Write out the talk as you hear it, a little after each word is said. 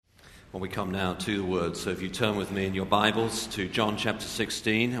Well, we come now to the Word. So if you turn with me in your Bibles to John chapter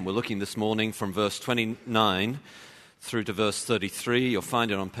 16, and we're looking this morning from verse 29 through to verse 33. You'll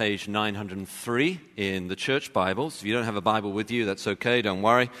find it on page 903 in the church Bibles. If you don't have a Bible with you, that's okay, don't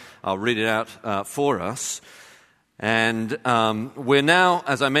worry. I'll read it out for us. And we're now,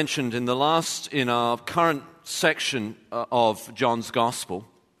 as I mentioned, in our current section of John's Gospel.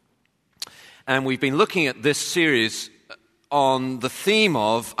 And we've been looking at this series on the theme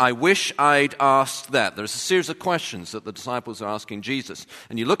of, I wish I'd asked that. There's a series of questions that the disciples are asking Jesus.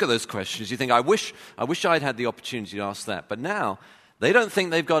 And you look at those questions, you think, I wish I'd had the opportunity to ask that. But now, they don't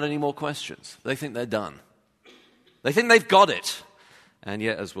think they've got any more questions. They think they're done. They think they've got it. And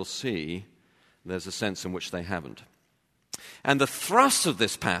yet, as we'll see, there's a sense in which they haven't. And the thrust of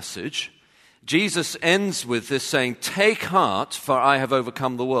this passage, Jesus ends with this saying, take heart, for I have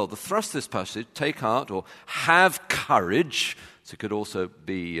overcome the world. The thrust of this passage, take heart, or have courage, so it could also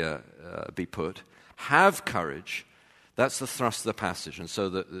be put, have courage. That's the thrust of the passage. And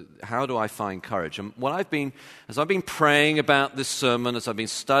so how do I find courage? And as I've been praying about this sermon, as I've been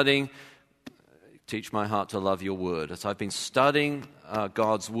studying, teach my heart to love your word, as I've been studying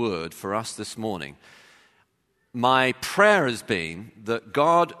God's word for us this morning, my prayer has been that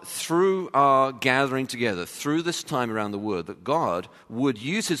God, through our gathering together, through this time around the Word, that God would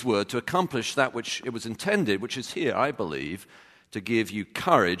use His Word to accomplish that which it was intended, which is here, I believe, to give you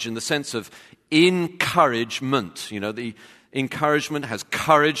courage in the sense of encouragement. You know, the encouragement has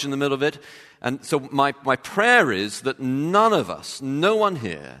courage in the middle of it. And so my prayer is that none of us, no one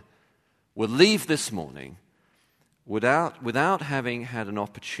here, will leave this morning without having had an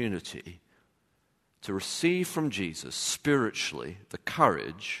opportunity to receive from Jesus spiritually the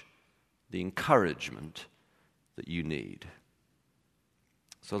courage, the encouragement that you need.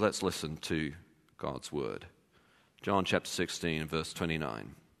 So let's listen to God's word. John chapter 16, verse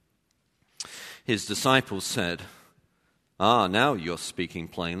 29. His disciples said, now you're speaking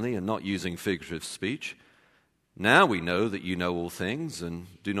plainly and not using figurative speech. Now we know that you know all things and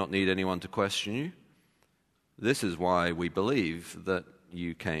do not need anyone to question you. This is why we believe that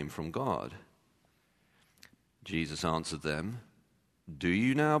you came from God. Jesus answered them, do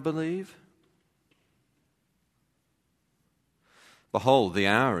you now believe? Behold, the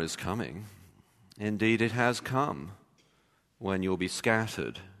hour is coming. Indeed, it has come, when you'll be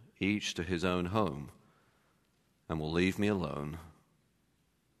scattered, each to his own home, and will leave me alone.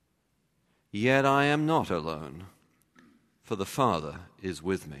 Yet I am not alone, for the Father is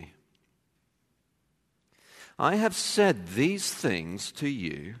with me. I have said these things to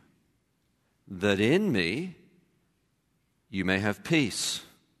you, that in me you may have peace.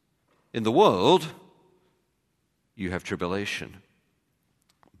 In the world, you have tribulation.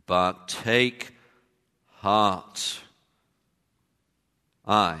 But take heart.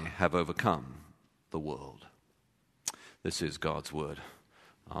 I have overcome the world. This is God's word.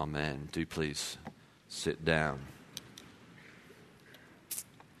 Amen. Do please sit down.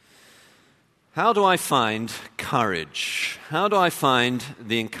 How do I find courage? How do I find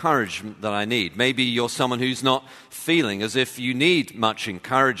the encouragement that I need? Maybe you're someone who's not feeling as if you need much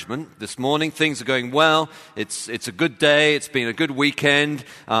encouragement. This morning, things are going well. It's a good day. It's been a good weekend.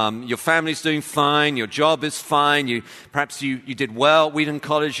 Your family's doing fine. Your job is fine. Perhaps you did well at Wheaton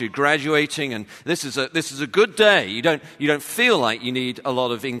College. You're graduating, and this is a good day. You don't feel like you need a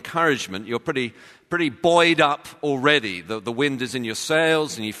lot of encouragement. You're pretty buoyed up already. The wind is in your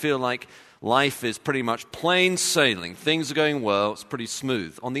sails, and you feel like life is pretty much plain sailing. Things are going well. It's pretty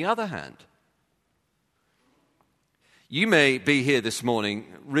smooth. On the other hand, you may be here this morning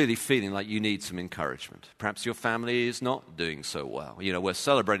really feeling like you need some encouragement. Perhaps your family is not doing so well. You know, we're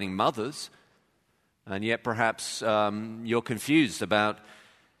celebrating mothers, and yet perhaps you're confused about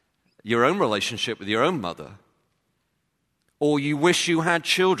your own relationship with your own mother. Or you wish you had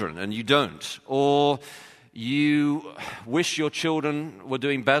children and you don't. Or you wish your children were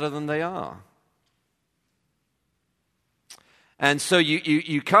doing better than they are. And so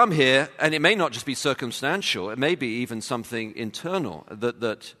you come here, and it may not just be circumstantial. It may be even something internal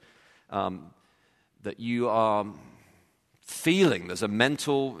that you are feeling. There's a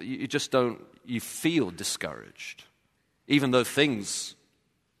mental, you feel discouraged. Even though things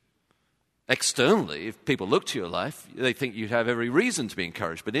externally, if people look to your life, they think you have every reason to be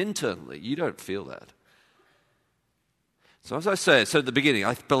encouraged. But internally, you don't feel that. So as I said at the beginning,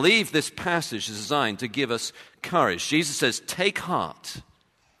 I believe this passage is designed to give us courage. Jesus says, take heart,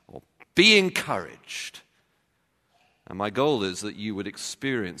 or be encouraged. And my goal is that you would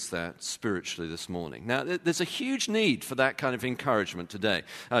experience that spiritually this morning. Now, there's a huge need for that kind of encouragement today.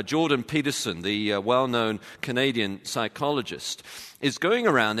 Jordan Peterson, the well-known Canadian psychologist, is going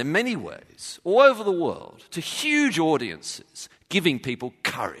around in many ways, all over the world, to huge audiences, giving people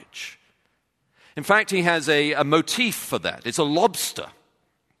courage. In fact, he has a motif for that. It's a lobster.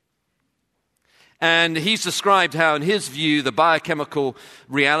 And he's described how, in his view, the biochemical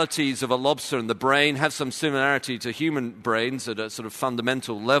realities of a lobster and the brain have some similarity to human brains at a sort of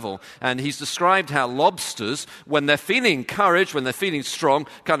fundamental level. And he's described how lobsters, when they're feeling courage, when they're feeling strong,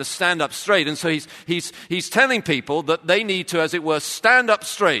 kind of stand up straight. And so he's telling people that they need to, as it were, stand up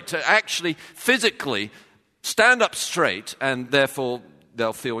straight, to actually physically stand up straight, and therefore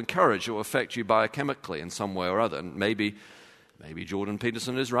they'll feel encouraged. It will affect you biochemically in some way or other. And maybe Jordan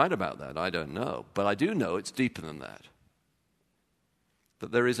Peterson is right about that. I don't know. But I do know it's deeper than that.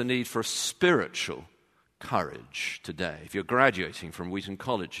 That there is a need for spiritual courage today. If you're graduating from Wheaton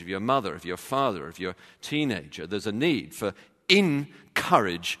College, if you're a mother, if you're a father, if you're a teenager, there's a need for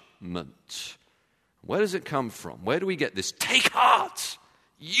encouragement. Where does it come from? Where do we get this? Take heart!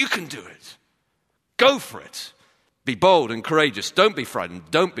 You can do it. Go for it. Be bold and courageous. Don't be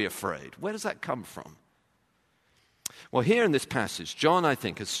frightened. Don't be afraid. Where does that come from? Well, here in this passage, John, I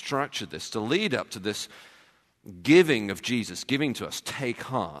think, has structured this to lead up to this giving of Jesus, giving to us, take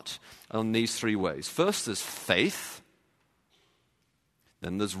heart, on these three ways. First, there's faith,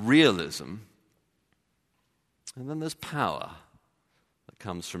 then there's realism, and then there's power that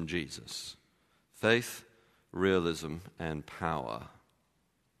comes from Jesus. Faith, realism, and power.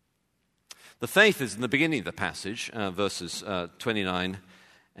 The faith is in the beginning of the passage, verses 29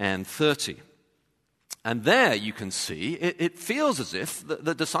 and 30. And there you can see, it feels as if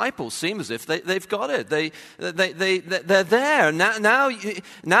the disciples seem as if they've got it. They're there.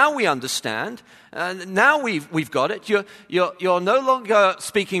 Now we understand. Now we've got it. You're no longer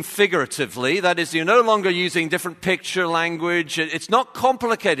speaking figuratively. That is, you're no longer using different picture language. It's not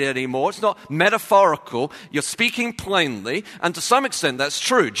complicated anymore. It's not metaphorical. You're speaking plainly. And to some extent, that's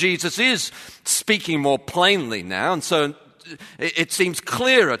true. Jesus is speaking more plainly now. And so it seems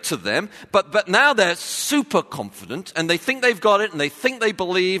clearer to them, but now they're super confident, and they think they've got it, and they think they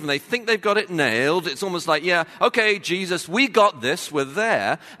believe, and they think they've got it nailed. It's almost like, yeah, okay, Jesus, we got this, we're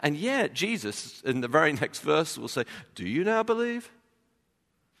there. And yet Jesus, in the very next verse, will say, do you now believe?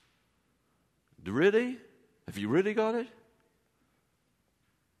 Really? Have you really got it?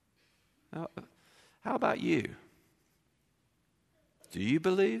 How about you? Do you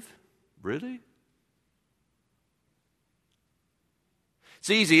believe? Really? It's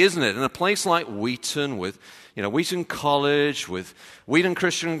easy, isn't it? In a place like Wheaton, with Wheaton College, with Wheaton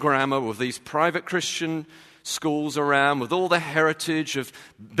Christian Grammar, with these private Christian schools around, with all the heritage of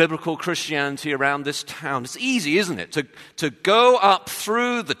biblical Christianity around this town. It's easy, isn't it, to go up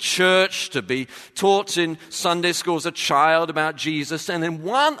through the church, to be taught in Sunday school as a child about Jesus, and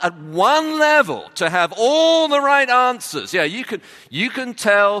at one level to have all the right answers. Yeah, you can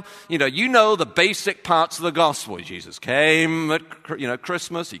tell, you know the basic parts of the gospel. Jesus came at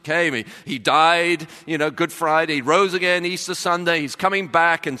Christmas, he came, he died, Good Friday, he rose again Easter Sunday, he's coming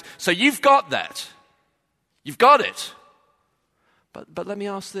back, and so you've got that. You've got it. But let me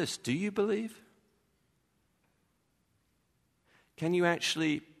ask this. Do you believe? Can you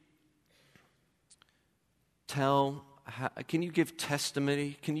actually tell, can you give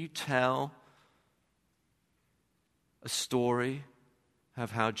testimony? Can you tell a story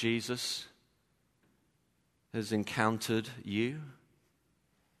of how Jesus has encountered you?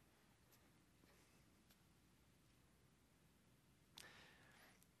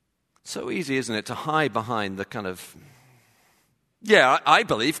 So easy, isn't it, to hide behind the kind of, yeah, I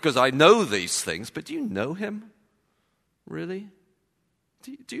believe because I know these things, but do you know him? Really?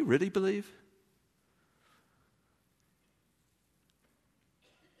 Do you really believe?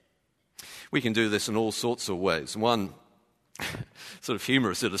 We can do this in all sorts of ways. One sort of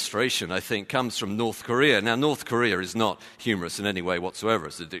humorous illustration, I think, comes from North Korea. Now, North Korea is not humorous in any way whatsoever.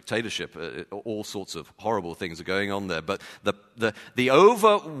 It's a dictatorship. All sorts of horrible things are going on there. But the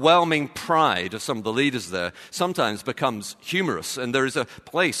overwhelming pride of some of the leaders there sometimes becomes humorous. And there is a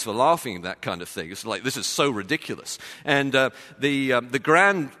place for laughing at that kind of thing. It's like, this is so ridiculous. And the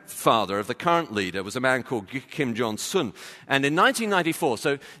grandfather of the current leader was a man called Kim Jong-un. And in 1994,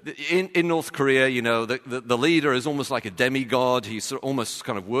 so in North Korea, the leader is almost like a demigod. He's almost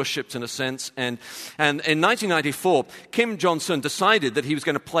kind of worshipped in a sense. And in 1994, Kim Jong-un decided that he was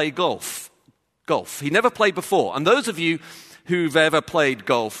going to play golf. He never played before. And those of you who've ever played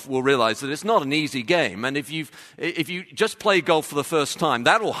golf will realize that it's not an easy game. And if you just play golf for the first time,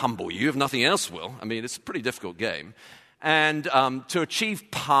 that will humble you if nothing else will. I mean, it's a pretty difficult game. And to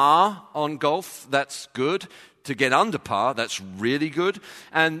achieve par on golf, that's good. To get under par, that's really good.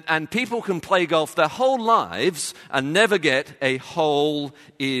 And people can play golf their whole lives and never get a hole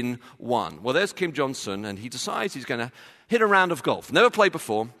in one. Well, there's Kim Jong-sun, and he decides he's going to hit a round of golf. Never played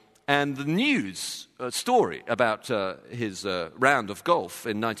before. And the news story about his round of golf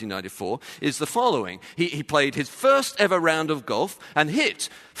in 1994 is the following. He played his first ever round of golf and hit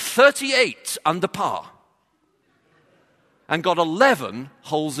 38 under par. And got 11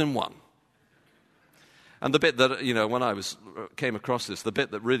 holes in one. And the bit that, when I came across this, the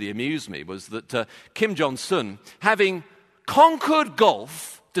bit that really amused me was that Kim Jong-sun, having conquered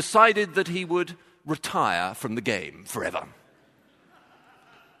golf, decided that he would retire from the game forever.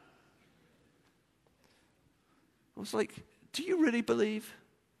 I was like, do you really believe?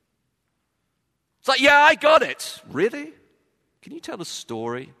 It's like, yeah, I got it. Really? Can you tell the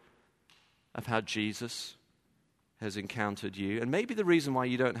story of how Jesus has encountered you? And maybe the reason why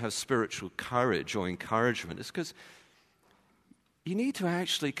you don't have spiritual courage or encouragement is because you need to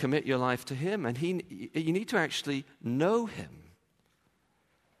actually commit your life to Him, and you need to actually know Him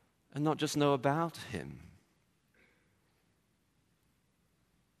and not just know about Him.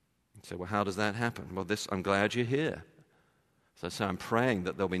 You say, well, how does that happen? Well, I'm glad you're here. So I'm praying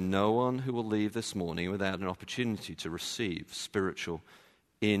that there'll be no one who will leave this morning without an opportunity to receive spiritual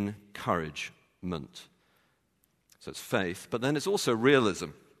encouragement. So it's faith, but then it's also realism.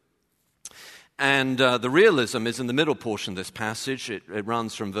 And the realism is in the middle portion of this passage. It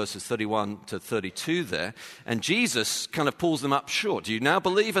runs from verses 31 to 32 there. And Jesus kind of pulls them up short. Do you now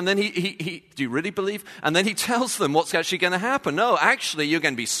believe? And then he do you really believe? And then he tells them what's actually going to happen. No, actually, you're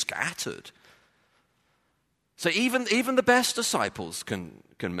going to be scattered. So even the best disciples can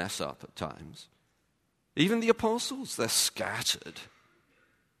mess up at times. Even the apostles, they're scattered.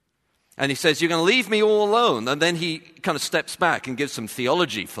 And he says, you're going to leave me all alone. And then he kind of steps back and gives some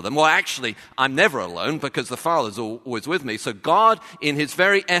theology for them. Well, actually, I'm never alone because the Father's always with me. So God, in His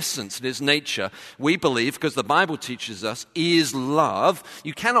very essence, in His nature, we believe, because the Bible teaches us, is love.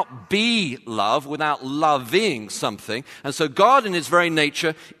 You cannot be love without loving something. And so God, in His very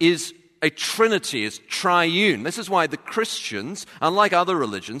nature, is a trinity, is triune. This is why the Christians, unlike other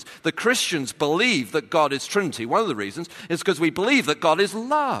religions, the Christians believe that God is Trinity. One of the reasons is because we believe that God is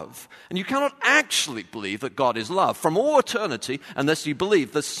love. And you cannot actually believe that God is love from all eternity unless you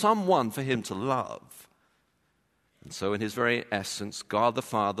believe there's someone for Him to love. And so in His very essence, God the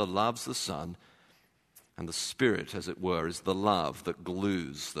Father loves the Son, and the Spirit, as it were, is the love that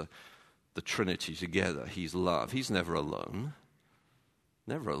glues the Trinity together. He's love. He's never alone.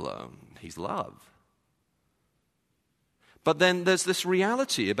 Never alone. He's love. But then there's this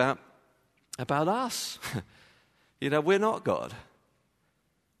reality about us. We're not God.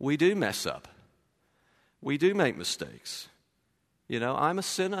 We do mess up. We do make mistakes. I'm a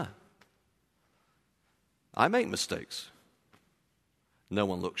sinner. I make mistakes. No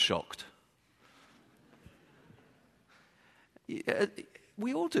one looks shocked.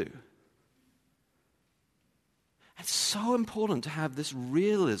 We all do. It's so important to have this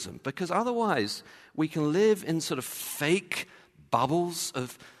realism, because otherwise we can live in sort of fake bubbles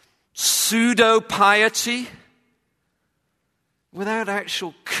of pseudo-piety without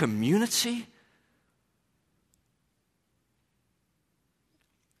actual community.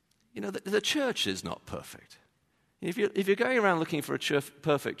 The church is not perfect. If you're going around looking for a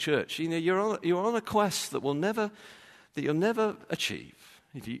perfect church, you're on a quest that you'll never achieve.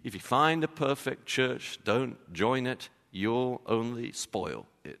 If you find a perfect church, don't join it. You'll only spoil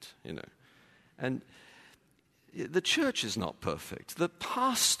it, And the church is not perfect. The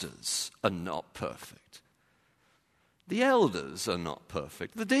pastors are not perfect. The elders are not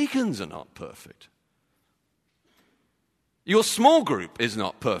perfect. The deacons are not perfect. Your small group is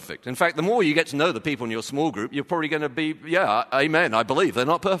not perfect. In fact, the more you get to know the people in your small group, you're probably going to be, yeah, amen, I believe they're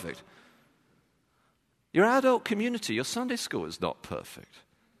not perfect. Your adult community, your Sunday school is not perfect.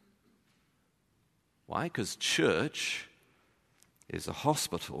 Why? Because church is a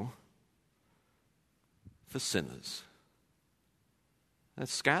hospital for sinners. They're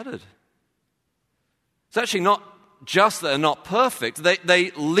scattered. It's actually not just that they're not perfect.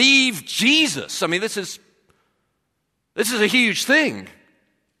 They leave Jesus. I mean, this is a huge thing.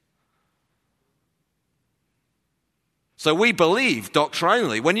 So we believe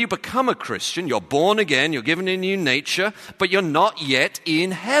doctrinally, when you become a Christian, you're born again, you're given a new nature, but you're not yet in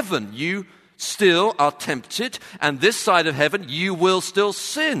heaven. You still are tempted, and this side of heaven, you will still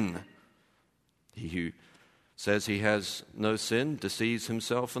sin. He who says he has no sin deceives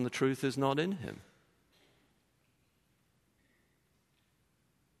himself, and the truth is not in him.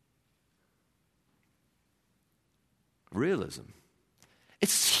 realism.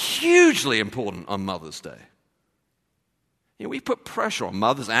 It's hugely important on Mother's Day. We put pressure on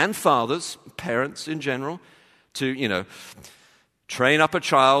mothers and fathers, parents in general, to, train up a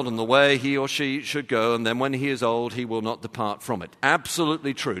child in the way he or she should go, and then when he is old, he will not depart from it.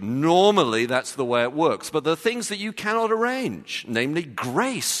 Absolutely true. Normally, that's the way it works. But there are things that you cannot arrange, namely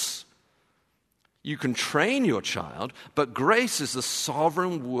grace. You can train your child, but grace is the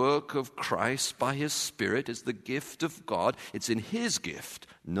sovereign work of Christ by His Spirit. It's the gift of God. It's in His gift,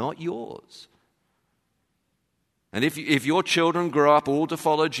 not yours. And if your children grow up all to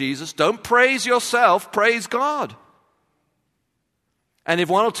follow Jesus, don't praise yourself, praise God. And if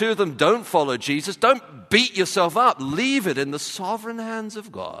one or two of them don't follow Jesus, don't beat yourself up. Leave it in the sovereign hands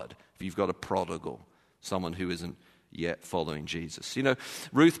of God. If you've got a prodigal, someone who isn't yet following Jesus.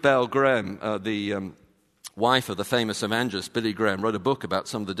 Ruth Bell Graham, the wife of the famous evangelist Billy Graham, wrote a book about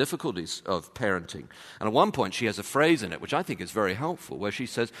some of the difficulties of parenting. And at one point she has a phrase in it, which I think is very helpful, where she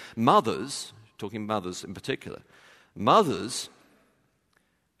says, mothers, talking mothers in particular, mothers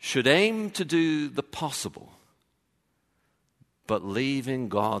should aim to do the possible, but leave in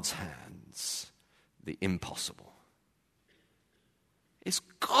God's hands the impossible. It's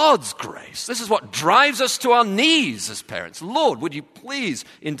God's grace. This is what drives us to our knees as parents. Lord, would you please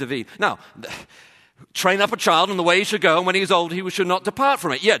intervene? Now, train up a child in the way he should go, and when he's old, he should not depart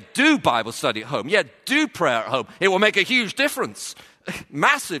from it. Yeah, do Bible study at home. Yeah, do prayer at home. It will make a huge difference.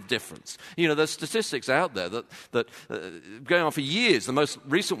 Massive difference. There's statistics out there that going on for years. The most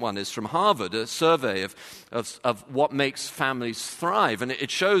recent one is from Harvard, a survey of what makes families thrive. And it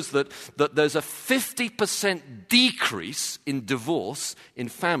shows that there's a 50% decrease in divorce in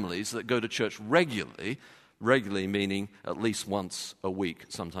families that go to church regularly meaning at least once a week,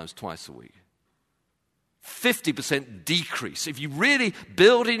 sometimes twice a week. 50% decrease. If you really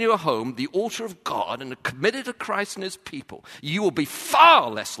build in your home the altar of God and are committed to Christ and His people, you will be far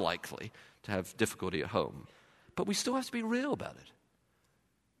less likely to have difficulty at home. But we still have to be real about it.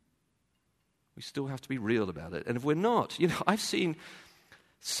 We still have to be real about it. And if we're not, I've seen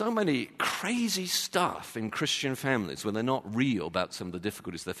so many crazy stuff in Christian families when they're not real about some of the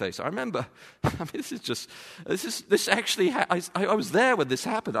difficulties they face. I remember, I was there when this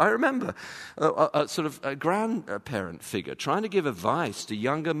happened. I remember a sort of a grandparent figure trying to give advice to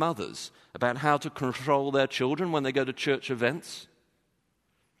younger mothers about how to control their children when they go to church events.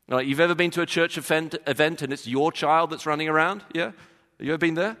 Like, you've ever been to a church event and it's your child that's running around? Yeah? Have you ever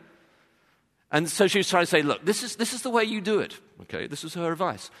been there? And so she was trying to say, look, this is the way you do it. Okay, this was her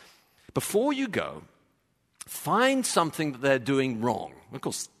advice. Before you go, find something that they're doing wrong. Of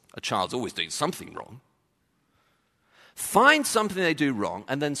course, a child's always doing something wrong. Find something they do wrong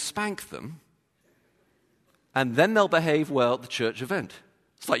and then spank them. And then they'll behave well at the church event.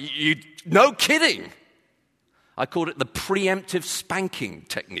 It's like, no kidding. I called it the preemptive spanking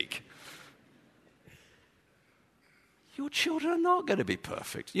technique. Your children are not going to be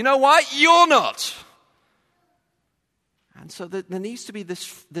perfect. You know why? You're not. And so there needs to be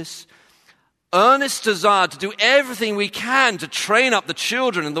this earnest desire to do everything we can to train up the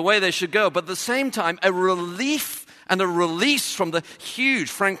children in the way they should go, but at the same time, a relief and a release from the huge,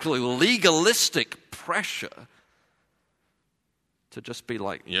 frankly, legalistic pressure to just be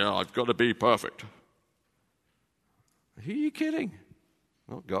like, yeah, I've got to be perfect. Who are you kidding?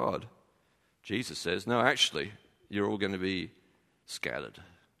 Not God. Jesus says, no, actually, you're all going to be scattered.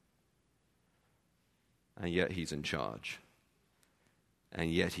 And yet He's in charge. And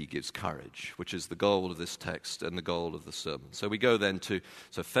yet He gives courage, which is the goal of this text and the goal of the sermon. So we go then to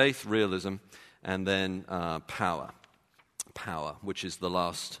faith, realism, and then power. Power, which is the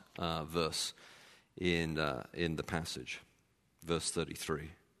last verse in the passage, verse 33.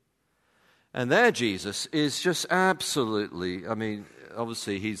 And there Jesus is just absolutely,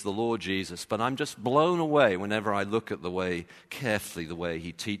 obviously He's the Lord Jesus, but I'm just blown away whenever I look at the way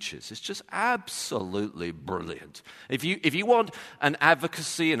He teaches. It's just absolutely brilliant. If you want an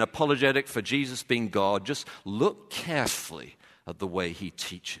advocacy, an apologetic for Jesus being God, just look carefully at the way He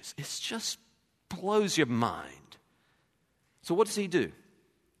teaches. It just blows your mind. So what does He do?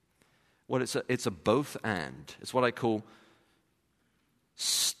 Well, it's a both and. It's what I call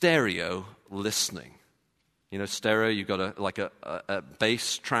stereo listening. Stereo, you've got a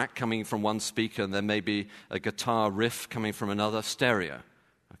bass track coming from one speaker, and there may be a guitar riff coming from another. Stereo.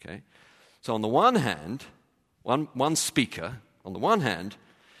 Okay? So on the one hand, one speaker, on the one hand,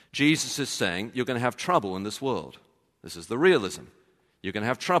 Jesus is saying, you're going to have trouble in this world. This is the realism. You're going to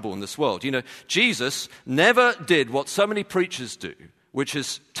have trouble in this world. Jesus never did what so many preachers do, which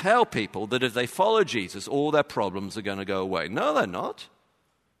is tell people that if they follow Jesus, all their problems are going to go away. No, they're not.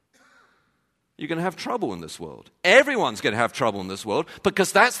 you're going to have trouble in this world. Everyone's going to have trouble in this world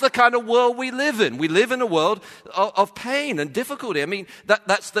because that's the kind of world we live in. We live in a world of pain and difficulty. I mean,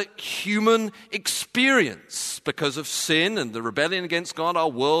 that's the human experience. Because of sin and the rebellion against God, our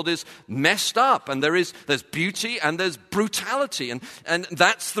world is messed up. And there's beauty and there's brutality. And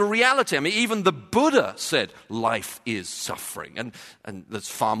that's the reality. I mean, even the Buddha said life is suffering. And there's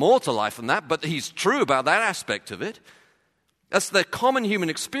far more to life than that, but he's true about that aspect of it. That's the common human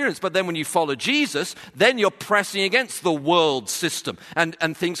experience. But then when you follow Jesus, then you're pressing against the world system. And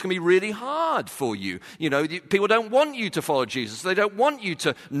things can be really hard for you. You know, people don't want you to follow Jesus. They don't want you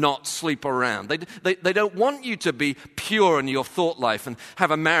to not sleep around. They don't want you to be pure in your thought life and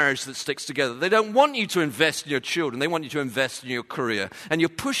have a marriage that sticks together. They don't want you to invest in your children. They want you to invest in your career. And you're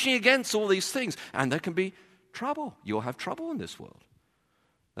pushing against all these things. And there can be trouble. You'll have trouble in this world.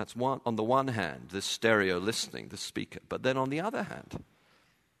 That's on the one hand, this stereo listening, the speaker. But then on the other hand,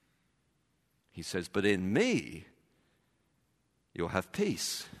 he says, but in me, you'll have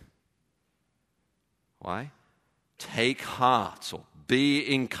peace. Why? Take heart, or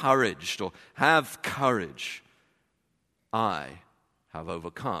be encouraged, or have courage. I have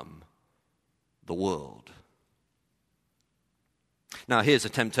overcome the world. Now, here's a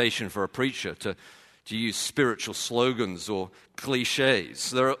temptation for a preacher to use spiritual slogans or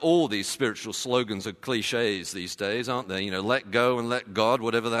cliches. There are all these spiritual slogans and cliches these days, aren't there? You know, let go and let God,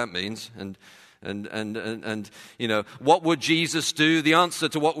 whatever that means. And you know, what would Jesus do? The answer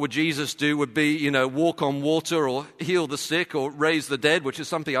to what would Jesus do would be, you know, walk on water or heal the sick or raise the dead, which is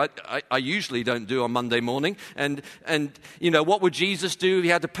something I usually don't do on Monday morning. And you know, what would Jesus do if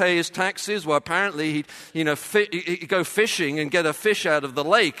he had to pay his taxes? Well, apparently he'd, you know, he'd go fishing and get a fish out of the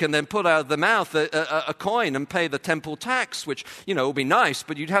lake and then put out of the mouth a coin and pay the temple tax, which, you know, would be nice,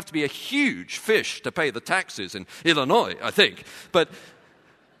 but you'd have to be a huge fish to pay the taxes in Illinois, I think. But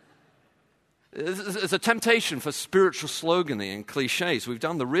there's a temptation for spiritual sloganing and cliches. We've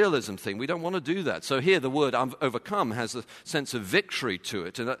done the realism thing. We don't want to do that. So here the word overcome has a sense of victory to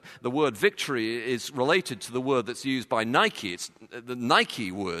it. And the word victory is related to the word that's used by Nike. It's the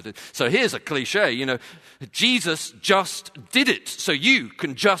Nike word. So here's a cliche, you know, Jesus just did it, so you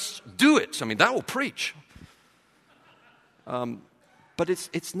can just do it. I mean, that will preach. But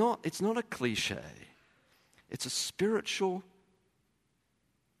it's not a cliche. It's a spiritual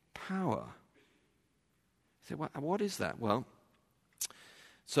power. You say, what is that? Well,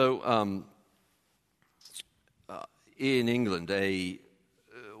 so in England,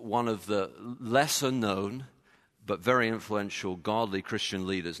 one of the lesser known but very influential godly Christian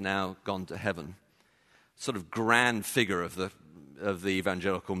leaders, now gone to heaven, sort of grand figure of the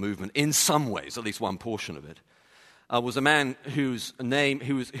evangelical movement in some ways, at least one portion of it, was a man who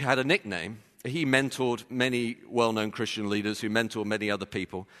had a nickname. He mentored many well-known Christian leaders who mentored many other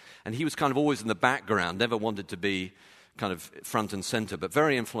people. And he was kind of always in the background, never wanted to be kind of front and center, but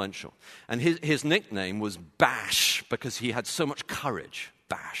very influential. And his nickname was Bash because he had so much courage,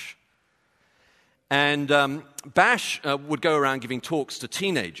 Bash. And Bash would go around giving talks to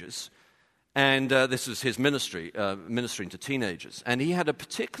teenagers. And this was his ministry, ministering to teenagers. And he had a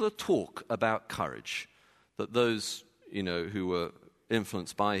particular talk about courage that those, you know, who were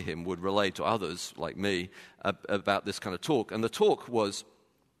influenced by him would relate to others like me about this kind of talk. And the talk was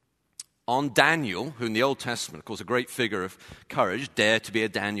on Daniel, who in the Old Testament, of course, a great figure of courage, dare to be a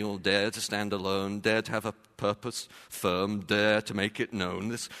Daniel, dare to stand alone, dare to have a purpose firm, dare to make it known.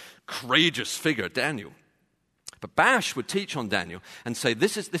 This courageous figure, Daniel. But Bash would teach on Daniel and say,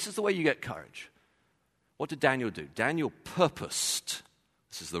 this is the way you get courage. What did Daniel do? Daniel purposed.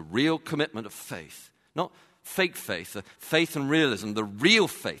 This is the real commitment of faith, not fake faith, the faith and realism, the real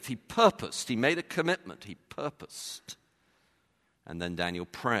faith. He purposed. He made a commitment. He purposed. And then Daniel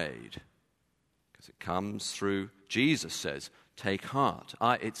prayed. Because it comes through, Jesus says, take heart.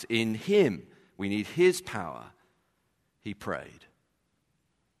 It's in him. We need his power. He prayed.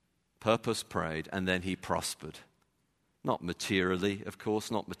 Purpose prayed, and then he prospered. Not materially, of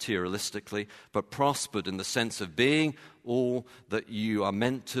course, not materialistically, but prospered in the sense of being all that you are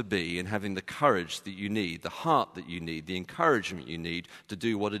meant to be and having the courage that you need, the heart that you need, the encouragement you need to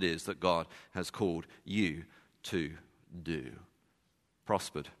do what it is that God has called you to do.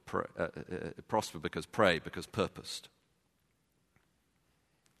 Prospered because prayed, because purposed.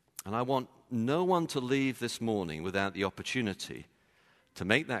 And I want no one to leave this morning without the opportunity to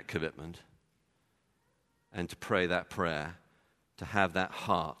make that commitment and to pray that prayer, to have that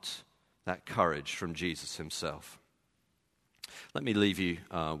heart, that courage from Jesus himself. Let me leave you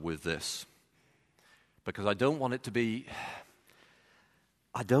with this, because I don't want it to be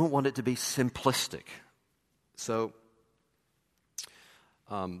simplistic. So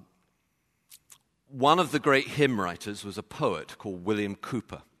One of the great hymn writers was a poet called William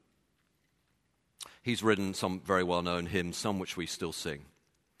Cowper. He's written some very well-known hymns, some which we still sing.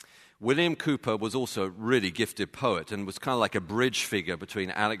 William Cowper was also a really gifted poet and was kind of like a bridge figure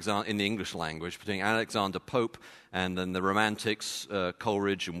between Alexander, in the English language, between Alexander Pope and then the Romantics,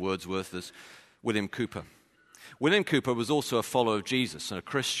 Coleridge and Wordsworth. There's William Cowper. William Cowper was also a follower of Jesus and a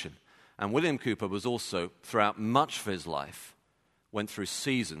Christian. And William Cowper was also, throughout much of his life, went through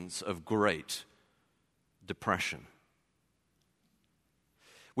seasons of great depression.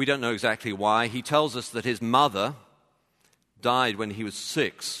 We don't know exactly why. He tells us that his mother died when he was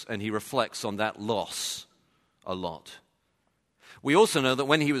 6, and he reflects on that loss a lot. We also know that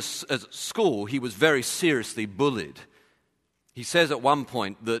when he was at school, he was very seriously bullied. He says at one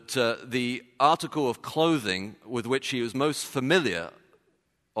point that the article of clothing with which he was most familiar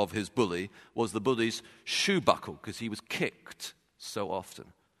of his bully was the bully's shoe buckle, because he was kicked so often.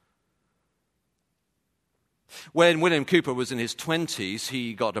 When William Cowper was in his 20s,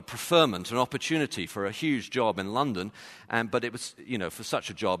 he got a preferment, an opportunity for a huge job in London. But it was, for such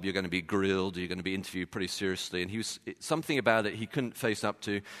a job, you're going to be grilled, you're going to be interviewed pretty seriously. And something about it he couldn't face up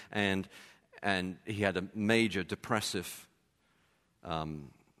to, and he had a major depressive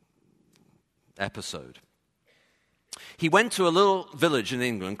episode. He went to a little village in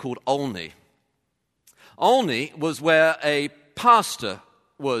England called Olney. Olney was where a pastor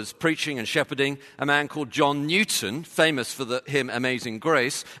was preaching and shepherding, a man called John Newton, famous for the hymn Amazing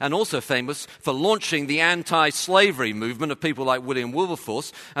Grace, and also famous for launching the anti-slavery movement of people like William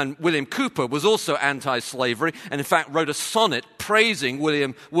Wilberforce. And William Cowper was also anti-slavery, and in fact wrote a sonnet praising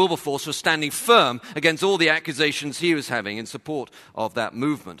William Wilberforce for standing firm against all the accusations he was having in support of that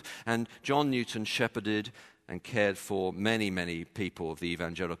movement. And John Newton shepherded and cared for many, many people of the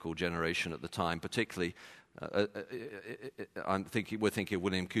evangelical generation at the time, particularly we're thinking of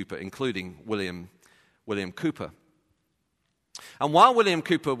William Cowper, including William Cowper. And while William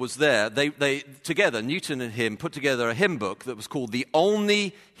Cowper was there, they together, Newton and him, put together a hymn book that was called the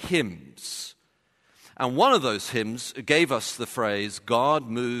Olney Hymns. And one of those hymns gave us the phrase, God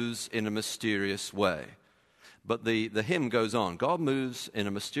moves in a mysterious way. But the hymn goes on, God moves in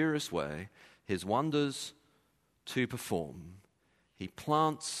a mysterious way, his wonders to perform. He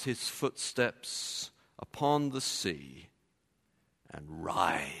plants his footsteps upon the sea and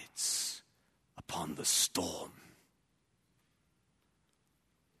rides upon the storm.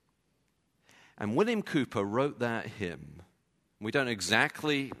 And William Cowper wrote that hymn. We don't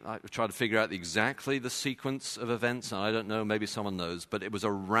exactly, I tried to figure out exactly the sequence of events, and I don't know, maybe someone knows, but it was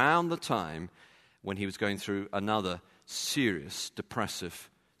around the time when he was going through another serious depressive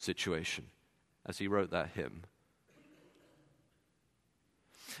situation as he wrote that hymn.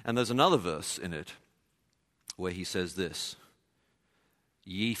 And there's another verse in it where he says this,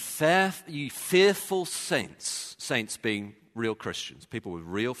 ye fearful saints, saints being real Christians, people with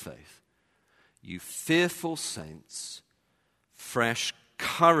real faith, you fearful saints, fresh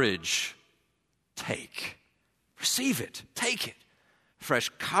courage take. Receive it, take it. Fresh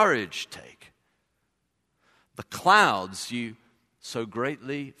courage take. The clouds you so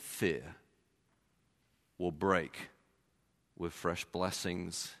greatly fear will break with fresh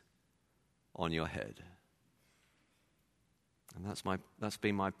blessings on your head. And that's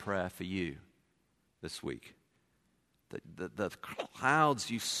been my prayer for you this week. That the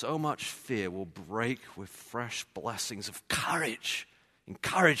clouds you so much fear will break with fresh blessings of courage,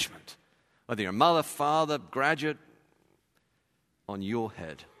 encouragement. Whether you're a mother, father, graduate, on your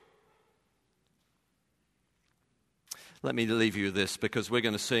head. Let me leave you with this, because we're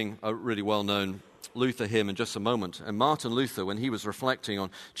going to sing a really well-known Luther hymn in just a moment. And Martin Luther, when he was reflecting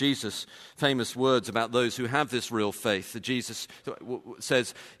on Jesus' famous words about those who have this real faith, that Jesus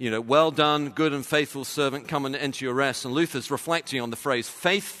says, well done, good and faithful servant, come and enter your rest. And Luther's reflecting on the phrase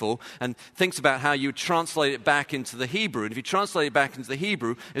faithful and thinks about how you translate it back into the Hebrew. And if you translate it back into the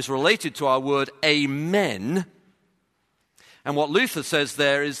Hebrew, it's related to our word amen. And what Luther says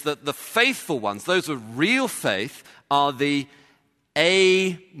there is that the faithful ones, those with real faith, are the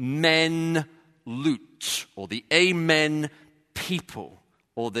amen Lut, or the amen people,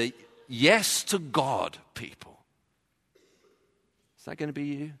 or the yes to God people. Is that going to be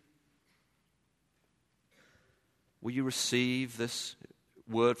you? Will you receive this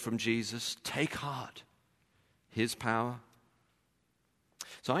word from Jesus? Take heart, his power.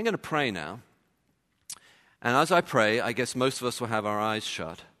 So I'm going to pray now. And as I pray, I guess most of us will have our eyes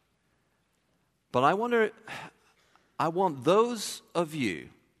shut. But I want those of you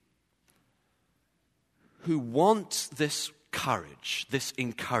who want this courage, this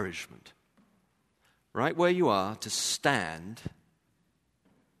encouragement, right where you are, to stand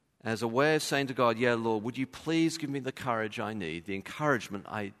as a way of saying to God, yeah, Lord, would you please give me the courage I need, the encouragement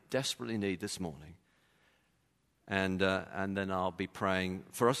I desperately need this morning. And then I'll be praying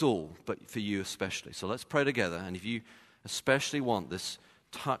for us all, but for you especially. So let's pray together. And if you especially want this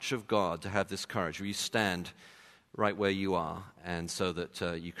touch of God to have this courage, will you stand right where you are, and so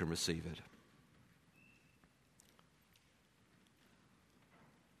that you can receive it.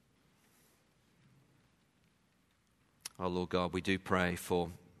 Oh, Lord God, we do pray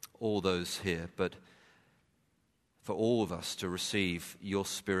for all those here, but for all of us to receive your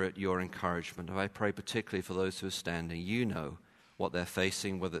Spirit, your encouragement. I pray particularly for those who are standing. You know what they're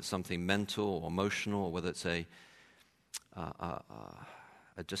facing, whether it's something mental or emotional, or whether it's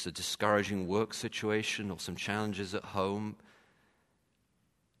just a discouraging work situation or some challenges at home,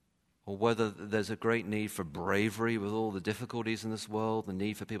 or whether there's a great need for bravery with all the difficulties in this world, the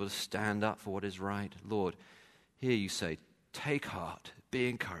need for people to stand up for what is right. Lord, here you say, take heart, be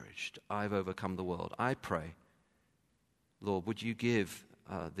encouraged. I've overcome the world. I pray, Lord, would you give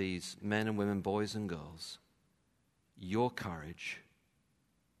these men and women, boys and girls, your courage,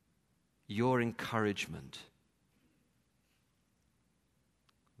 your encouragement,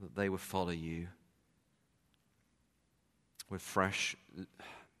 that they would follow you with fresh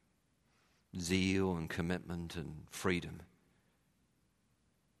zeal and commitment and freedom.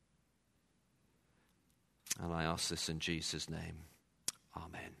 And I ask this in Jesus' name.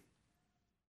 Amen.